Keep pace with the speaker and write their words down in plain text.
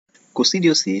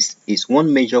Coccidiosis is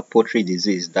one major poultry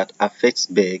disease that affects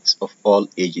birds of all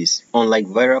ages. Unlike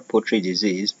viral poultry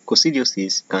disease,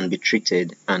 coccidiosis can be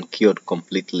treated and cured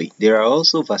completely. There are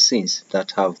also vaccines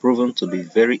that have proven to be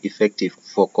very effective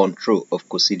for control of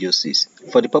coccidiosis.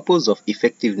 For the purpose of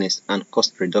effectiveness and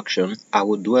cost reduction, I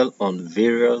will dwell on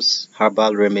various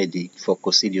herbal remedies for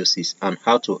coccidiosis and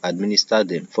how to administer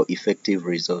them for effective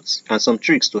results, and some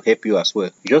tricks to help you as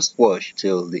well. Just watch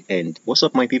till the end. What's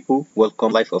up, my people?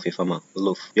 Welcome Life of a Farmer,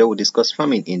 Loaf. Here we discuss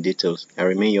farming in details. I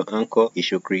remain your anchor,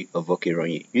 Ishokri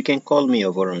Ovokironyi. You can call me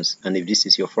Ovorons, and if this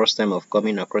is your first time of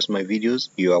coming across my videos,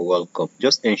 you are welcome.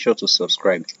 Just ensure to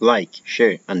subscribe, like,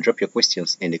 share, and drop your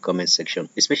questions in the comment section.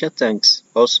 A special thanks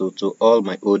also to all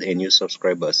my old and new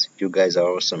subscribers. You guys are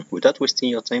awesome. Without wasting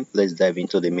your time, let's dive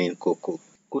into the main cocoa.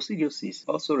 Coccidiosis,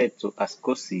 also referred to as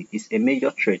cocci, is a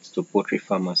major threat to poultry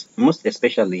farmers, most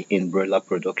especially in broiler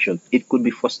production. It could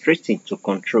be frustrating to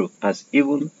control, as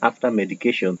even after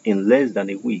medication, in less than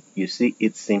a week, you see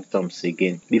its symptoms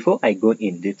again. Before I go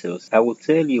in details, I will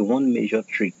tell you one major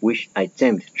trick which I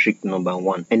termed trick number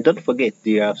 1. And don't forget,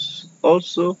 there are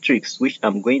also tricks which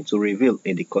I'm going to reveal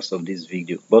in the course of this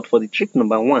video. But for the trick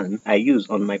number 1 I use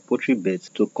on my poultry beds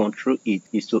to control it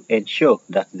is to ensure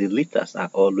that the litters are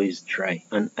always dry,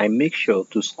 and I make sure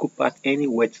to scoop out any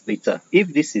wet litter.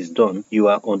 If this is done, you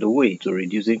are on the way to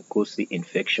reducing cocci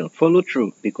infection. Follow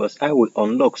through, because I will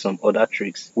unlock some other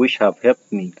tricks which have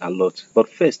helped me a lot. But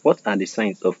first, what are the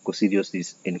signs of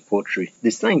coccidiosis in poultry?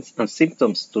 The signs and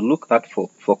symptoms to look out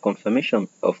for confirmation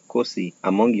of cocci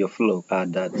among your flock are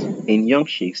that in young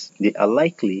chicks, they are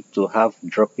likely to have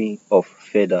dropping of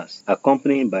feathers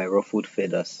accompanied by ruffled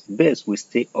feathers. Birds will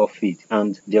stay off feed,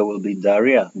 and there will be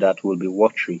diarrhea that will be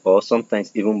watery or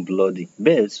sometimes even bloody.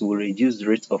 Birds will reduce the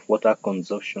rate of water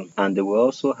consumption, and they will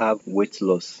also have weight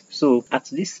loss. So at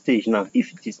this stage now,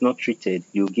 if it is not treated,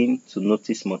 you begin to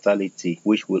notice mortality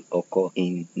which will occur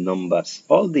in numbers.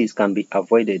 All these can be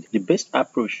avoided. The best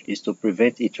approach is to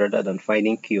prevent it rather than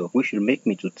finding cure, which will make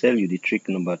me to tell you the trick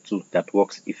number 2 that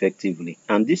works effectively.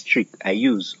 And this trick I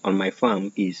use on my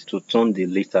farm is to turn the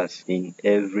litters in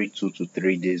every 2 to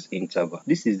 3 days interval.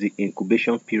 This is the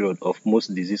incubation period of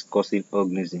most disease-causing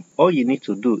organisms. All you need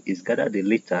to do is gather the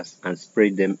litters and spray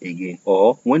them again.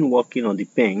 Or when working on the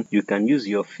pen, you can use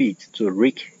your feet to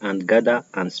rake and gather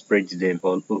and spread them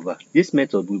all over. This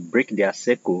method will break their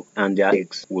circle and their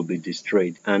eggs will be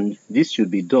destroyed. And this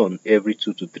should be done every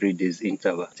 2 to 3 days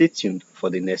interval. Stay tuned for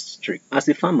the next trick. As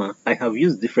a farmer, I have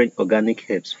used different organic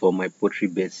herbs for my poultry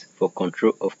beds for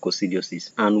control of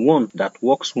coccidiosis, and one that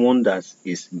works wonders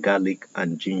is garlic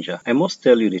and ginger. I must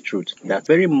tell you the truth, that's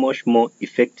very much more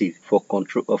effective for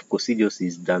control of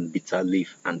coccidiosis than bitter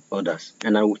leaf and others,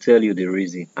 and I will tell you the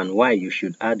reason and why you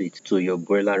should add it to your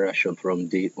broiler ration from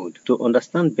day old. To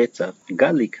understand better,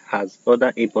 garlic has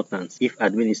other importance if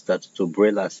administered to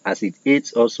broilers, as it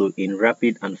aids also in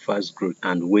rapid and fast growth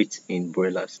and weight in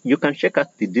broilers. You can check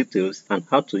out the details and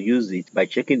how to use it by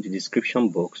checking the description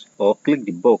box or click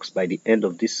the box by the end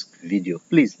of this video.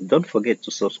 Please don't forget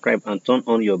to subscribe and turn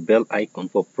on your bell icon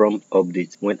for prompt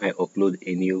updates when I upload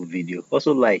a new video.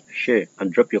 Also like, share,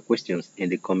 and drop your questions in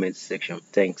the comments section.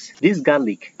 Thanks. This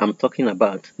garlic I'm talking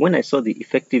about, when I saw the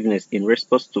effectiveness in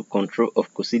response to control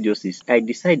of coccidiosis, I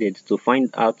decided to find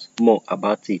out more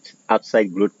about it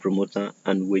outside growth promoter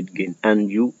and weight gain. And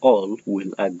you all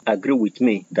will agree with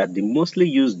me that the mostly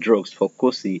used drugs for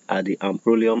cocci are the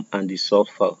amprolium and the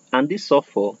sulfur. And this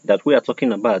sulfur that we are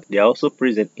talking about, they are also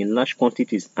present in large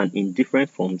quantities and in different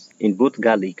forms in both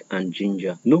garlic and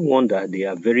ginger. No wonder they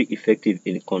are very effective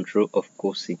in control of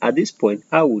cocci. At this point,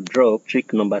 I will drop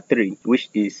trick number 3, which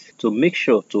is to make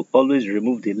sure to always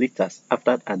remove the litters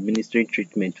after administering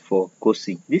treatment for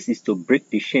cocci. This is to break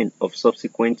the chain of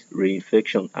subsequent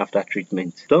reinfection after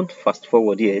treatment. Don't fast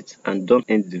forward yet and don't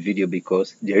end the video,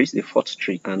 because there is a 4th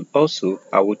trick, and also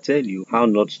I will tell you how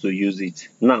not to use it.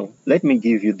 Now, let me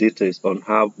give you details on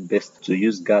how best to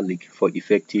use garlic for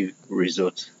effective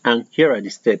results. And here are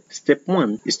the steps. Step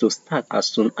 1 is to start as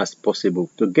soon as possible.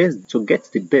 To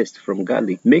get the best from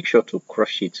garlic, make sure to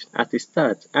crush it. At the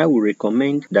start, I will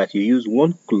recommend that you use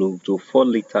 1 clove to 4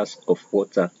 liters of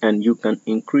water, and you can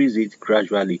increase it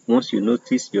gradually once you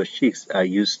notice your chicks are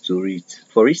used to it.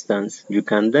 For instance, you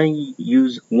can then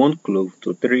use 1 clove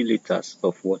to 3 liters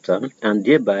of water, and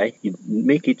thereby you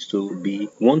make it to be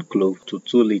 1 clove to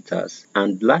 2 liters.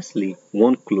 And lastly,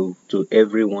 1 clove to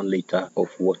every 1 liter of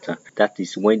water. That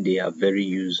is when they are very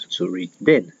used to it.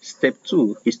 Then step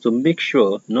 2 is to make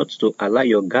sure not to allow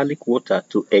your garlic water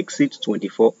to exceed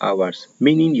 24 hours,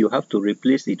 meaning you have to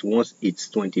replace it once it's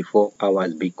 24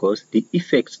 hours because the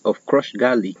effects of crushed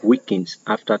garlic weakens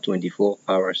after 24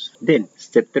 hours. Then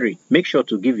step 3, make sure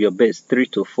to give your birds 3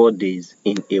 to 4 days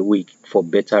in a week for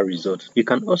better results. You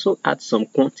can also add some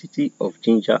quantity of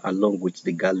ginger along with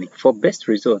the garlic. For best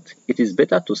results, it is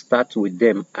better to start with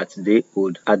them at day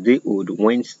old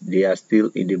when they are still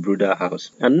in the brooder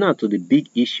house. And now to the big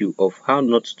issue of how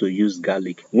not to use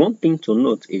garlic. One thing to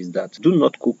note is that do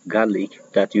not cook garlic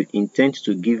that you intend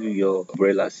to give your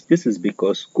broilers. This is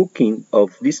because cooking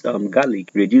of this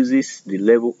garlic reduces the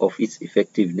level of its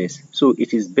effectiveness. So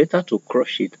it is better to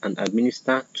crush it and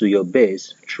administer to your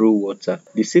birds through water.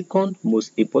 The second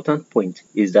most important point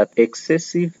is that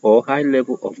excessive or high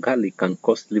level of garlic can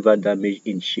cause liver damage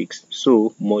in chicks.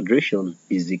 So moderation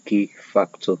is the key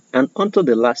factor. And onto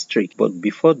the last trick, but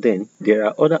before then, there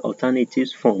are other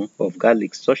alternatives forms of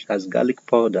garlic such as garlic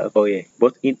powder, oil.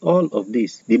 But in all of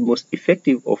this, the most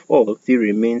effective of all still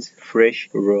remains fresh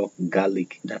raw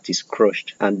garlic that is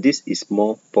crushed, and this is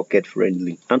more pocket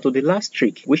friendly. And to the last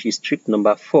trick, which is trick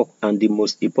number 4 and the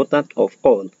most important of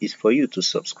all, is for you to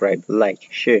subscribe, like,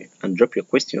 share and drop your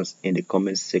questions in the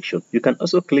comments section. You can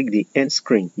also click the end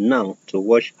screen now to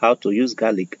watch how to use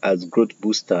garlic as growth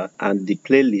booster and the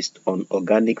playlist on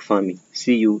organic farming.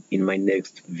 See you in my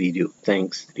next video.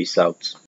 Thanks. Peace out.